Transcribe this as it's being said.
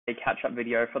a catch-up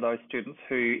video for those students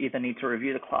who either need to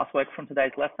review the classwork from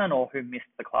today's lesson or who missed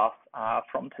the class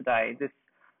from today. This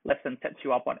lesson sets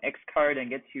you up on Xcode and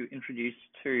gets you introduced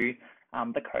to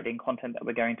the coding content that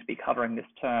we're going to be covering this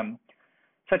term.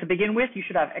 So to begin with, you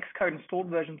should have Xcode installed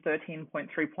version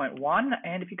 13.3.1,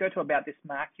 and if you go to About This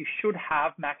Mac, you should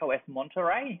have macOS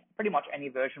Monterey. Pretty much any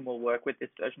version will work with this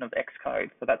version of Xcode,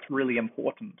 so that's really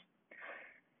important.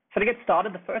 So to get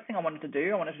started, the first thing I wanted to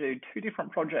do two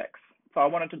different projects. So I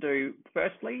wanted to do,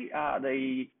 firstly,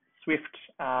 the Swift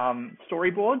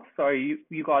storyboards. So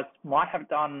you guys might have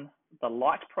done the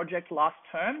Light project last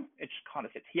term. It kind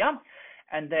of sits here.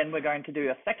 And then we're going to do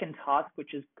a second task,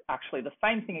 which is actually the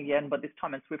same thing again, but this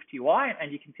time in SwiftUI, and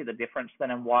you can see the difference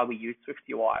then and why we use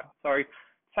SwiftUI. So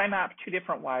same app, two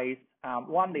different ways.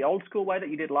 One, the old school way that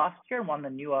you did last year, and one, the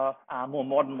newer, more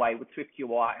modern way with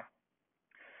SwiftUI.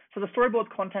 So the storyboard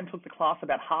content took the class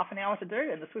about half an hour to do,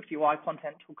 and the SwiftUI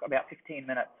content took about 15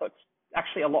 minutes. So it's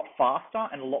actually a lot faster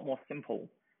and a lot more simple.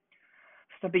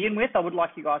 So to begin with, I would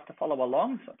like you guys to follow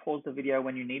along. So pause the video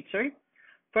when you need to.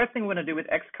 First thing we're going to do with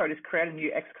Xcode is create a new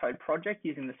Xcode project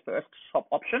using this first top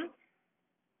option.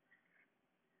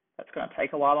 That's going to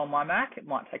take a while on my Mac. It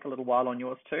might take a little while on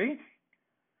yours too.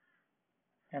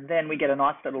 And then we get a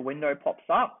nice little window pops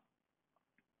up.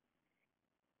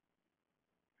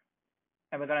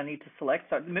 And we're going to need to select,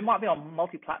 so it might be on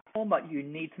multi-platform, but you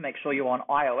need to make sure you're on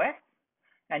iOS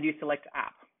and you select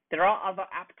app. There are other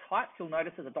app types. You'll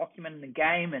notice there's a document in the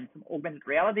game and some augmented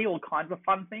reality, all kinds of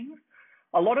fun things.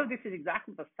 A lot of this is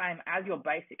exactly the same as your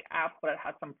basic app, but it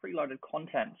has some preloaded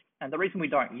content. And the reason we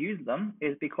don't use them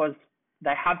is because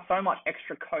they have so much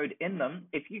extra code in them.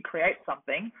 If you create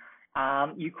something,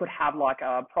 you could have like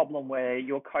a problem where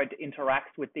your code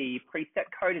interacts with the preset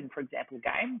code in, for example,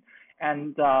 game,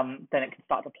 and then it can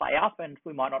start to play up and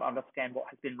we might not understand what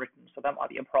has been written. So that might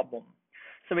be a problem.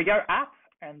 So we go app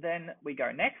and then we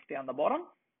go next down the bottom.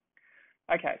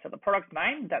 Okay, so the product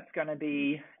name, that's going to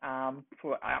be,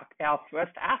 for our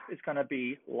first app, is going to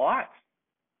be Light,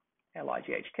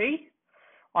 L-I-G-H-T.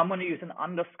 I'm going to use an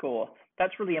underscore.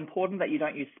 That's really important that you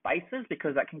don't use spaces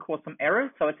because that can cause some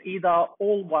errors. So it's either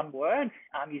all one word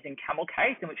using camel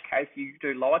case, in which case you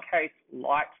do lowercase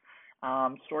Light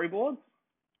storyboards.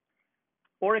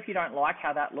 Or if you don't like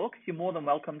how that looks, you're more than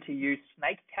welcome to use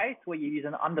snake case where you use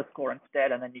an underscore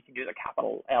instead, and then you can do the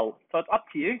capital L. So it's up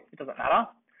to you. It doesn't matter.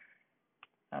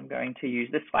 I'm going to use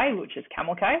this way, which is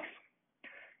camel case.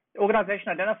 The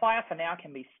organization identifier for now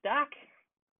can be stack.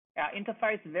 Our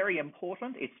interface, very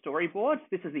important, is storyboards.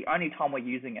 This is the only time we're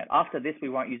using it. After this, we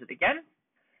won't use it again.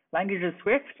 Language is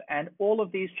Swift, and all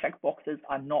of these checkboxes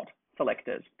are not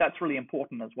selected. That's really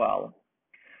important as well.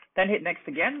 Then hit next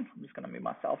again. I'm just going to move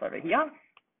myself over here.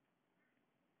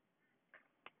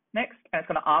 Next, and it's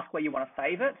going to ask where you want to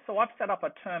save it. So I've set up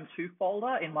a term 2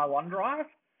 folder in my OneDrive.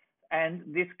 And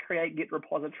this create git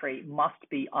repository must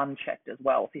be unchecked as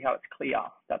well. See how it's clear?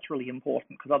 That's really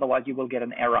important because otherwise you will get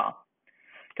an error.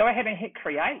 Go ahead and hit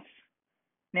create.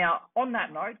 Now, on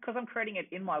that note, because I'm creating it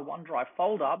in my OneDrive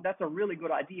folder, that's a really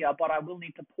good idea, but I will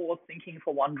need to pause syncing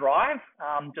for OneDrive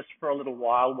just for a little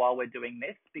while we're doing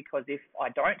this, because if I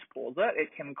don't pause it, it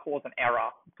can cause an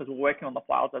error because we're working on the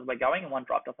files as we're going and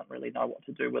OneDrive doesn't really know what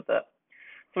to do with it.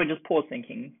 So we just pause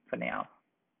syncing for now.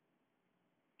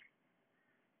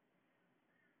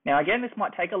 Now, again, this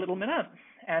might take a little minute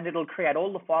and it'll create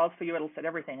all the files for you. It'll set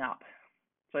everything up.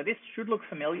 So this should look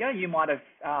familiar. You might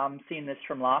have seen this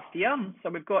from last year.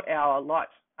 So we've got our Light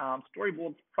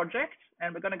storyboards project,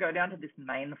 and we're going to go down to this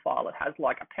main file. It has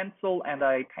like a pencil and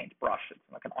a paintbrush. It's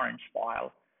like an orange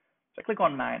file. So click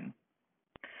on main.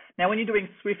 Now, when you're doing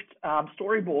Swift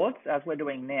storyboards, as we're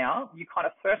doing now, you kind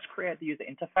of first create the user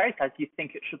interface as you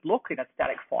think it should look in a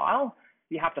static file.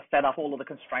 You have to set up all of the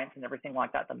constraints and everything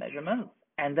like that, the measurements.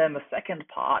 And then the second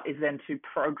part is then to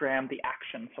program the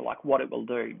action, so like what it will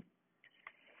do.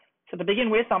 So to begin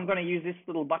with, I'm going to use this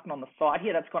little button on the side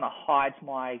here. That's going to hide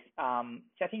my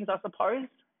settings, I suppose,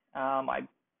 my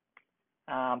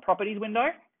properties window.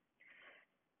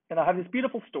 And I have this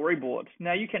beautiful storyboard.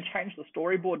 Now you can change the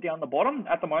storyboard down the bottom.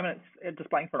 At the moment, it's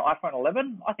displaying for an iPhone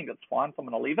 11. I think it's fine, so I'm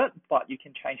going to leave it, but you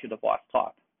can change your device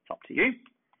type. It's up to you.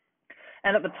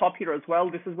 And at the top here as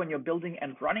well, this is when you're building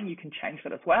and running, you can change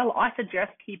that as well. I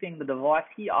suggest keeping the device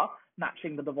here,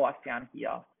 matching the device down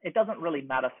here. It doesn't really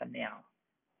matter for now.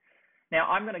 Now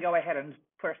I'm going to go ahead and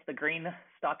press the green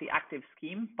Start the Active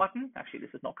Scheme button. Actually, this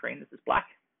is not green, this is black.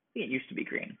 I think it used to be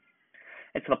green.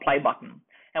 It's the play button.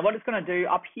 And what it's going to do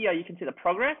up here, you can see the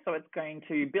progress. So it's going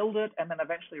to build it and then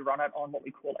eventually run it on what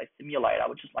we call a simulator,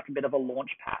 which is like a bit of a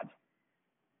launch pad.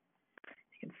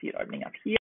 You can see it opening up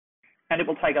here. And it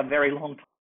will take a very long time,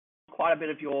 quite a bit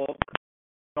of your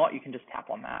not, you can just tap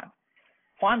on that.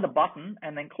 Find the button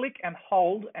and then click and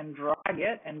hold and drag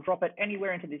it and drop it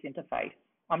anywhere into this interface.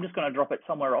 I'm just going to drop it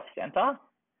somewhere off center.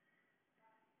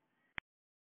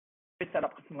 Set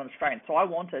up some constraints. So I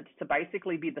want it to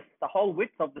basically be the whole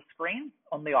width of the screen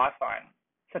on the iPhone.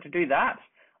 So to do that,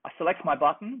 I select my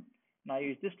button and I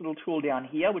use this little tool down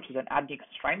here, which is an add new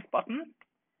constraints button.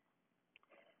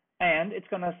 And it's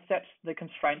going to set the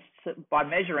constraints by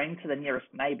measuring to the nearest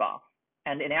neighbor.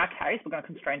 And in our case, we're going to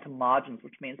constrain to margins,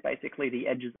 which means basically the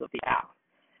edges of the app,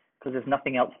 because there's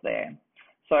nothing else there.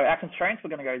 So our constraints,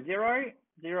 we're going to go 0,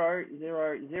 0,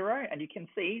 0, 0, and you can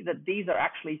see that these are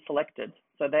actually selected.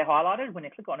 So they're highlighted. When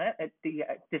you click on it, it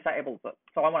disables it.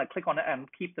 So I want to click on it and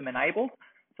keep them enabled.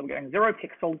 So we're going 0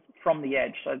 pixels from the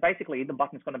edge. So basically, the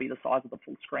button's going to be the size of the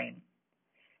full screen.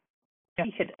 You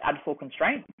hit add full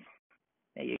constraint.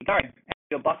 There you go. And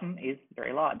your button is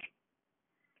very large.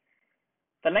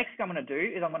 The next thing I'm going to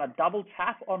do is I'm going to double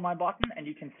tap on my button, and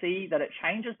you can see that it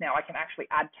changes. Now I can actually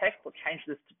add text or change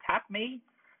this to tap me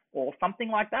or something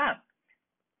like that.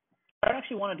 I don't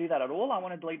actually want to do that at all. I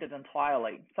want to delete it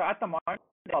entirely. So at the moment,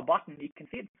 our button, you can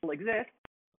see it still exists.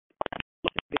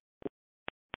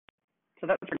 So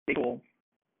that's pretty cool.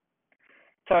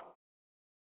 So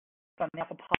now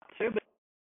for part 2, but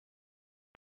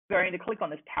I'm going to click on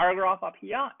this paragraph up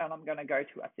here, and I'm going to go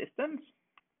to Assistant.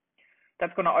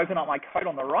 That's going to open up my code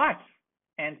on the right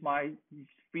and my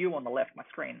view on the left, my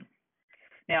screen.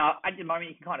 Now, at the moment,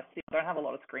 you can kind of see I don't have a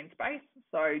lot of screen space.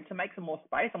 So to make some more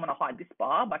space, I'm going to hide this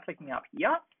bar by clicking up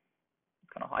here.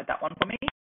 It's going to hide that one for me.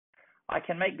 I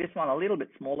can make this one a little bit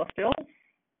smaller still.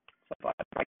 So if I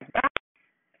break it back,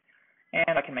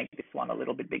 and I can make this one a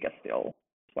little bit bigger still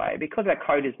this way, because our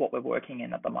code is what we're working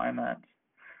in at the moment.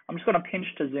 I'm just going to pinch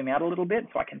to zoom out a little bit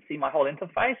so I can see my whole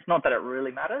interface. Not that it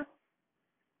really matters.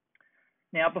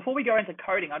 Now, before we go into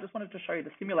coding, I just wanted to show you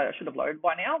the simulator should have loaded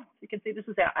by now. You can see this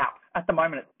is our app. At the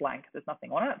moment, it's blank. There's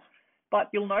nothing on it. But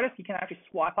you'll notice you can actually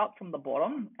swipe up from the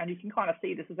bottom, and you can kind of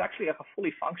see this is actually like a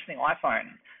fully functioning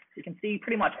iPhone. You can see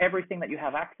pretty much everything that you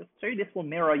have access to. This will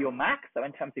mirror your Mac. So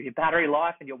in terms of your battery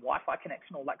life and your Wi-Fi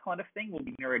connection, all that kind of thing will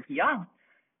be mirrored here.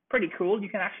 Pretty cool. You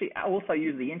can actually also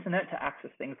use the internet to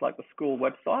access things like the school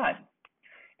website.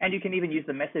 And you can even use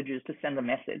the messages to send a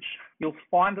message. You'll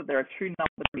find that there are two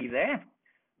numbers there.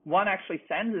 One actually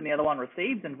sends and the other one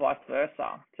receives, and vice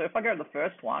versa. So if I go to the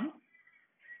first one,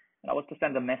 and I was to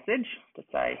send a message to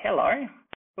say hello,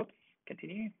 oops,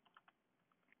 continue.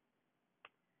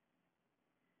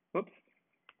 Oops,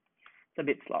 it's a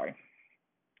bit slow.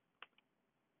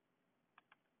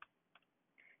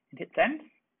 And hit send.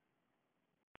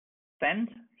 Send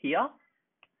here.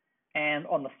 And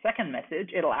on the second message,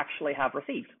 it'll actually have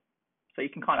received. So you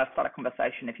can kind of start a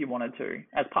conversation if you wanted to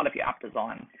as part of your app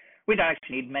design. We don't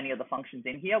actually need many of the functions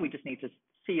in here. We just need to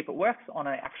see if it works on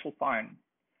an actual phone.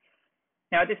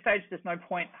 Now, at this stage, there's no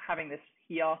point having this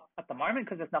here at the moment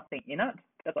because there's nothing in it.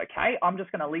 That's okay. I'm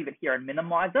just going to leave it here and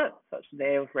minimize it so it's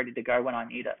there ready to go when I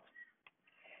need it.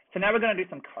 So now we're going to do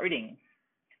some coding.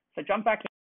 So jump back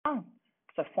in.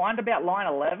 So find about line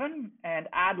 11 and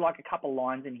add like a couple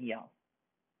lines in here.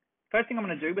 First thing I'm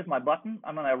going to do with my button,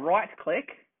 I'm going to right click.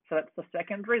 So that's the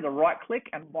secondary, the right click.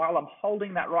 And while I'm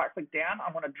holding that right click down,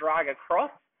 I'm going to drag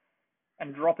across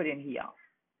and drop it in here.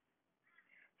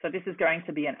 So this is going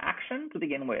to be an action to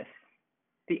begin with.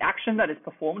 The action that is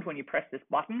performed when you press this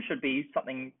button should be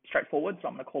something straightforward. So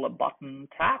I'm going to call it button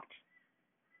tapped.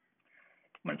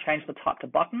 I'm going to change the type to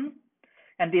button.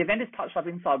 And the event is touched up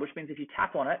inside, which means if you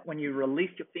tap on it, when you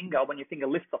release your finger, when your finger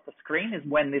lifts off the screen is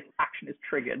when this action is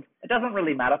triggered. It doesn't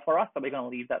really matter for us, so we're going to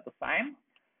leave that the same.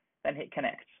 Then hit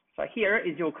connect. So here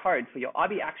is your code for your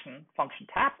IB action function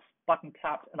tapped, button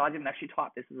tapped, and I didn't actually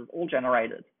type this. This is all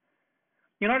generated.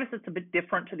 You'll notice it's a bit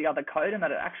different to the other code in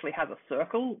that it actually has a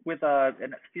circle with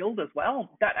and it's filled as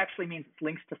well. That actually means it's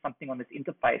linked to something on this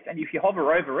interface. And if you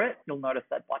hover over it, you'll notice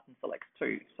that button selects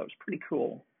too. So it's pretty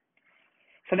cool.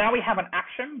 So now we have an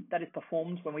action that is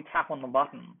performed when we tap on the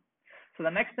button. So the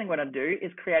next thing we're going to do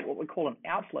is create what we call an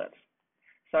outlet.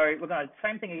 So we're going to,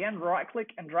 same thing again, right click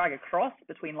and drag across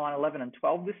between line 11 and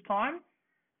 12 this time.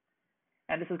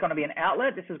 And this is going to be an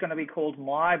outlet. This is going to be called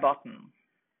my button.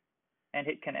 And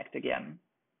hit connect again.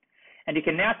 And you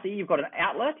can now see you've got an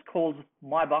outlet called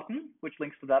my button, which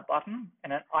links to that button,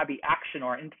 and an IB action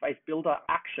or an interface builder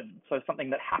action. So something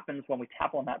that happens when we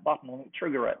tap on that button, when we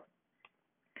trigger it.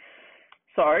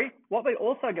 So what we're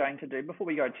also going to do before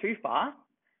we go too far,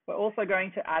 we're also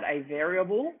going to add a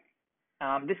variable.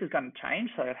 This is going to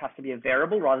change, so it has to be a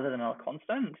variable rather than a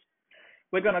constant.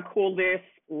 We're going to call this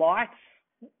light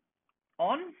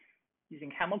on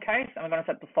using camel case, and we're going to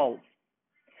set the false.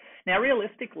 Now,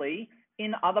 realistically,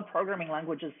 in other programming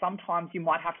languages, sometimes you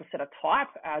might have to set a type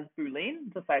as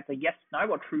Boolean to say it's a yes, no,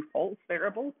 or true, false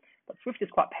variable. But Swift is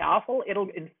quite powerful. It'll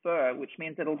infer, which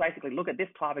means it'll basically look at this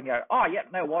type and go, oh, yeah,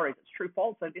 no worries, it's true,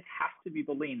 false, so this has to be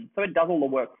Boolean. So it does all the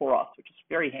work for us, which is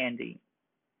very handy.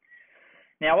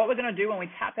 Now, what we're going to do when we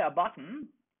tap our button,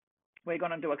 we're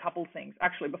going to do a couple things.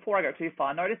 Actually, before I go too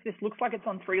far, notice this looks like it's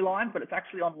on 3 lines, but it's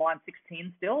actually on line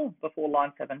 16 still before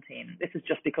line 17. This is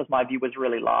just because my view was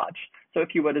really large. So if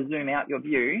you were to zoom out your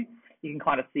view, you can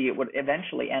kind of see it would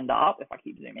eventually end up, if I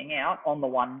keep zooming out, on the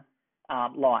one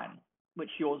line, which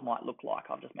yours might look like.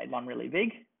 I've just made one really big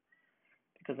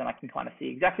because then I can kind of see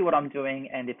exactly what I'm doing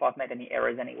and if I've made any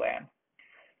errors anywhere.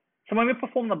 So when we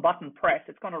perform the button press,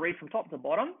 it's going to read from top to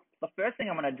bottom. The first thing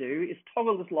I'm going to do is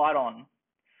toggle this light on.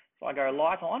 So I go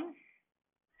light on.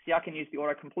 See, I can use the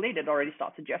autocomplete. It already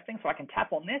starts suggesting. So I can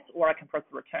tap on this, or I can press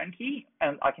the return key,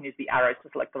 and I can use the arrows to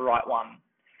select the right one.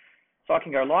 So I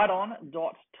can go light on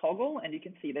dot toggle, and you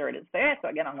can see there it is there. So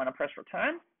again, I'm going to press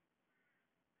return.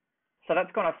 So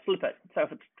that's going to flip it. So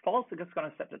if it's false, it's going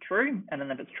to set to true, and then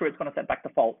if it's true, it's going to set back to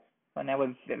false. So now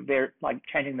we're like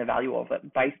changing the value of it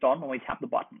based on when we tap the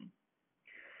button.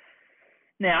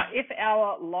 Now, if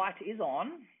our light is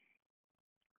on,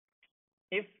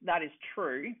 if that is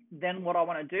true, then what I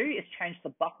want to do is change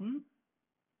the button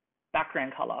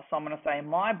background color. So I'm going to say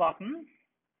my button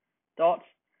dot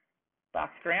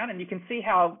background, and you can see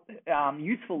how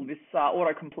useful this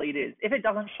autocomplete is. If it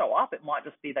doesn't show up, it might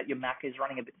just be that your Mac is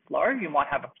running a bit slow. You might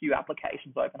have a few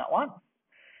applications open at once.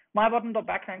 My button dot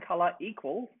background color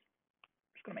equals,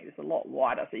 I'm just going to make this a lot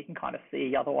wider so you can kind of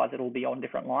see, otherwise it'll be on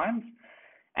different lines.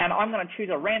 And I'm going to choose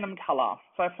a random color.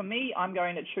 So for me, I'm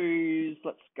going to choose,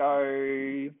 let's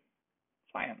go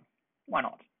cyan. Why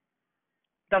not?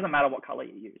 Doesn't matter what color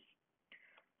you use.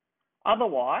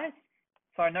 Otherwise,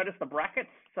 so notice the brackets.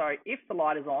 So if the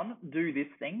light is on, do this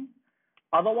thing.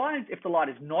 Otherwise, if the light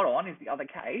is not on, is the other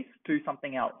case, do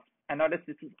something else. And notice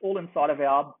this is all inside of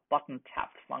our button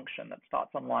tapped function that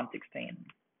starts on line 16.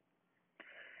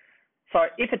 So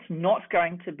if it's not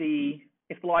going to be,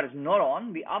 if the light is not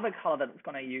on, the other color that it's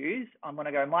going to use, I'm going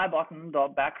to go my button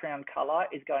dot background color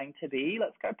is going to be,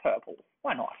 let's go purple.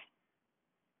 Why not?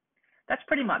 That's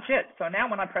pretty much it. So now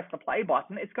when I press the play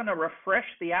button, it's going to refresh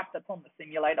the app that's on the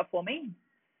simulator for me.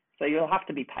 So you'll have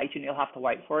to be patient. You'll have to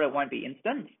wait for it. It won't be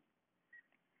instant.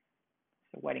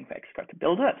 So waiting for Xcode to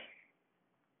build it.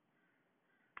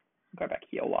 Go back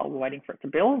here while we're waiting for it to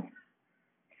build.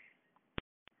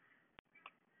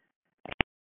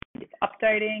 It's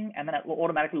updating, and then it will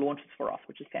automatically launches for us,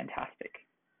 which is fantastic.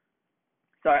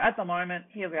 So at the moment,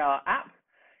 here's our app,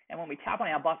 and when we tap on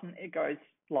our button, it goes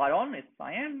light on is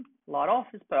cyan, light off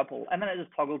is purple, and then it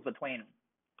just toggles between.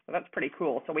 So that's pretty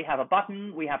cool. So we have a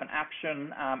button, we have an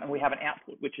action, and we have an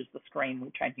output, which is the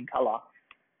screen changing color.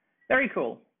 Very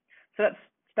cool. So that's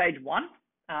stage one,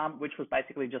 which was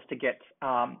basically just to get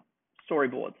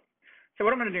storyboards. So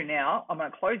what I'm going to do now, I'm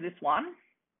going to close this one,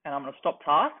 and I'm going to stop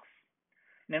tasks.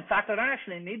 And in fact, I don't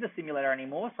actually need the simulator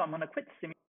anymore, so I'm going to quit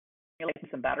simulating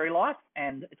some battery life,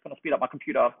 and it's going to speed up my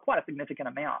computer quite a significant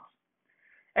amount.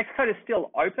 Xcode is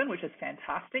still open, which is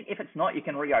fantastic. If it's not, you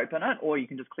can reopen it, or you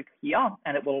can just click here,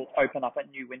 and it will open up a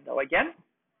new window again.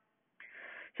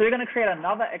 So we're going to create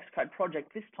another Xcode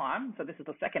project this time. So this is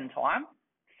the second time.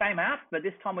 Same app, but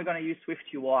this time we're going to use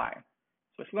SwiftUI.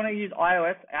 So if we're going to use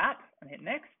iOS app and hit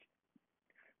next.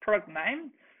 Product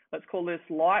name, let's call this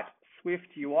Light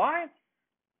SwiftUI.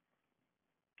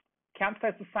 Count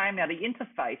stays the same. Now the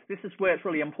interface, this is where it's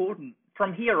really important.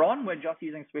 From here on, we're just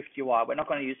using SwiftUI. We're not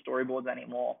going to use storyboards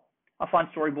anymore. I find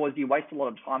storyboards, you waste a lot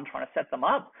of time trying to set them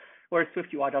up, whereas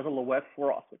SwiftUI does all the work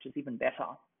for us, which is even better.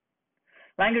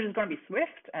 Language is going to be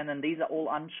Swift, and then these are all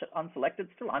unselected,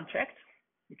 still unchecked,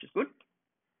 which is good.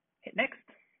 Hit next.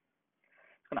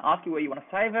 It's going to ask you where you want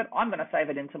to save it. I'm going to save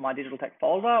it into my digital tech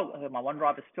folder. My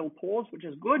OneDrive is still paused, which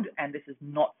is good, and this is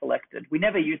not selected. We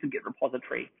never use the Git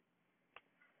repository.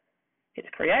 Hit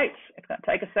create. It's going to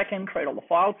take a second, create all the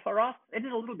files for us. It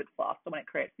is a little bit faster when it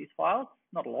creates these files,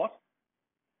 not a lot.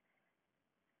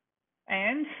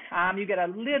 And you get a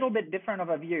little bit different of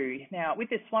a view. Now, with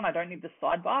this one, I don't need this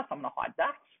sidebar, so I'm going to hide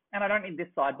that. And I don't need this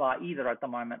sidebar either at the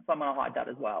moment, so I'm going to hide that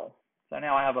as well. So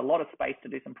now I have a lot of space to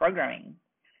do some programming.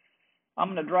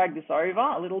 I'm going to drag this over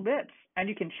a little bit, and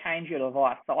you can change your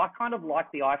device. So I kind of like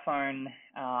the iPhone,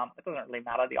 it doesn't really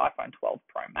matter, the iPhone 12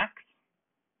 Pro Max,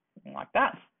 something like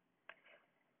that.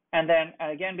 And then,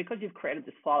 again, because you've created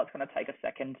this file, it's going to take a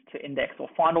second to index or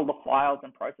find all the files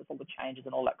and process all the changes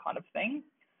and all that kind of thing.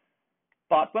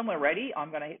 But when we're ready,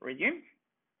 I'm going to hit resume.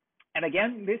 And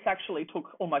again, this actually took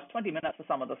almost 20 minutes for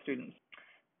some of the students.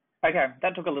 Okay,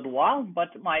 that took a little while, but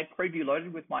my preview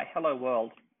loaded with my hello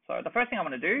world. So the first thing I'm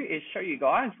going to do is show you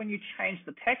guys when you change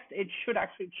the text, it should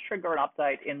actually trigger an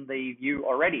update in the view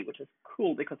already, which is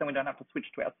cool because then we don't have to switch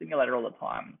to our simulator all the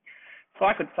time. So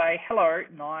I could say, hello,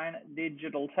 9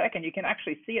 digital tech, and you can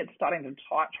actually see it starting to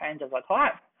change as I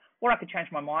type. Or I could change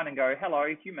my mind and go, hello,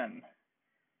 human.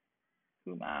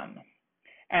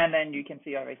 And then you can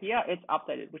see over here, it's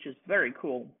updated, which is very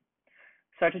cool.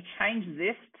 So to change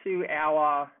this to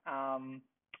our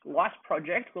light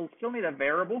project, we'll still need a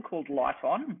variable called light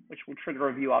on, which will trigger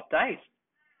a view update.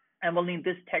 And we'll need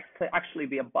this text to actually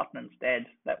be a button instead,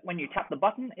 that when you tap the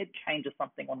button, it changes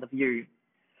something on the view.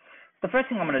 The first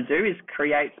thing I'm going to do is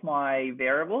create my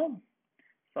variable.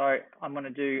 So I'm going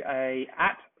to do a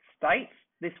 @state.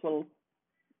 This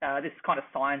kind of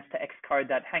signs to Xcode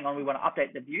that, hang on, we want to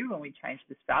update the view when we change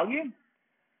this value.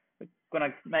 We're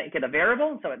going to make it a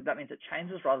variable, so that means it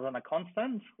changes rather than a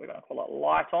constant. We're going to call it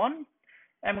light on,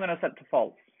 and we're going to set it to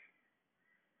false.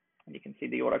 And you can see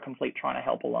the autocomplete trying to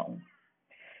help along.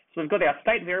 So we've got our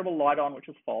state variable light on, which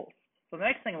is false. So the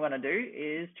next thing we're going to do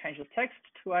is change this text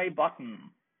to a button.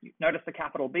 Notice the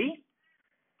capital B.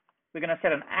 We're going to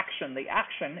set an action. The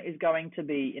action is going to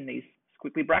be in these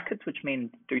squiggly brackets, which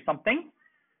means do something.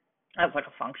 That's like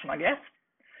a function, I guess.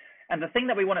 And the thing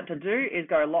that we want it to do is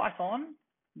go light on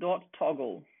dot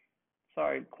toggle.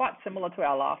 So quite similar to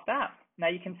our last app. Now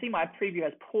you can see my preview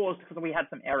has paused because we had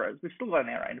some errors. We've still got an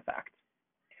error, in fact.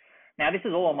 Now this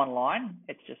is all on one line.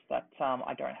 It's just that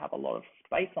I don't have a lot of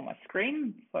space on my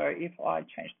screen. So if I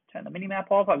turn the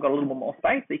minimap off, I've got a little bit more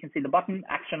space. So you can see the button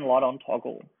action light on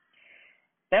toggle.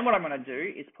 Then what I'm going to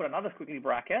do is put another squiggly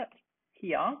bracket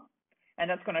here, and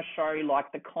that's going to show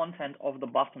like the content of the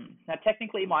button. Now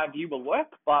technically my view will work,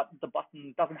 but the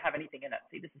button doesn't have anything in it.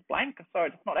 See, this is blank, so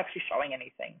it's not actually showing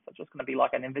anything. So it's just going to be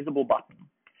like an invisible button,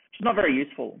 which is not very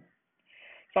useful.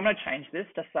 So I'm going to change this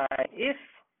to say if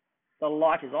the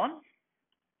light is on,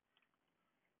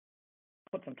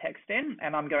 put some text in,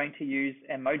 and I'm going to use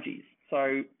emojis.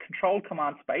 So Control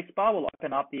Command Spacebar will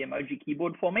open up the emoji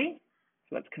keyboard for me.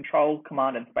 So that's Control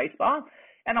Command and Spacebar,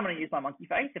 and I'm going to use my monkey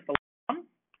face if the light's on,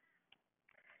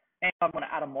 and I'm going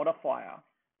to add a modifier.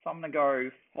 So I'm going to go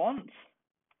font,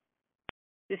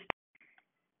 this,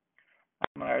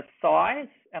 I'm going to go size,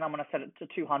 and I'm going to set it to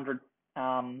 200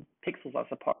 pixels, I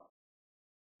suppose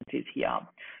it is here.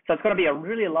 So it's going to be a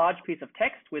really large piece of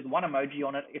text with one emoji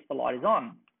on it if the light is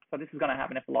on. So this is going to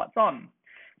happen if the light's on.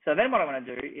 So then what I'm going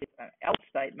to do is an else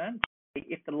statement.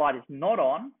 If the light is not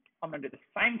on, I'm going to do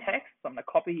the same text. So I'm going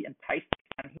to copy and paste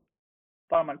it down here.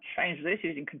 But I'm going to change this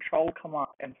using Control Command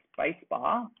and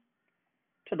Spacebar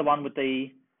to the one with the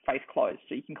face closed.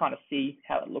 So you can kind of see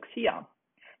how it looks here.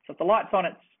 So if the light's on,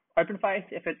 it's open face.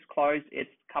 If it's closed, it's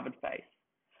covered face.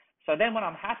 So then when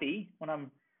I'm happy, when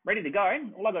I'm ready to go,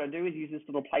 all I've got to do is use this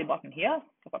little play button here.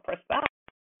 So if I press that,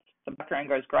 the background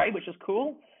goes gray, which is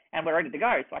cool. And we're ready to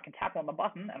go. So I can tap on the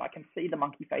button and I can see the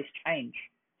monkey face change.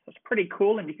 So it's pretty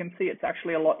cool, and you can see it's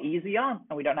actually a lot easier,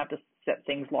 and we don't have to set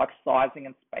things like sizing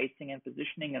and spacing and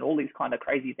positioning and all these kind of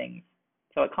crazy things.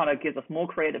 So it kind of gives us more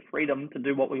creative freedom to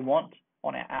do what we want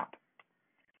on our app.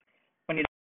 When you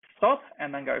stop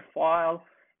and then go File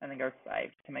and then go Save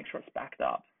to make sure it's backed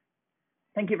up.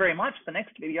 Thank you very much. The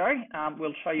next video,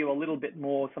 we'll show you a little bit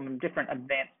more, some different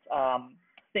advanced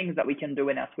things that we can do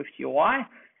in our SwiftUI.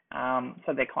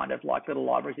 So they're kind of like little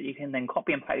libraries that you can then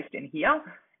copy and paste in here,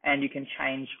 and you can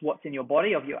change what's in your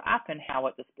body of your app and how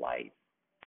it displays.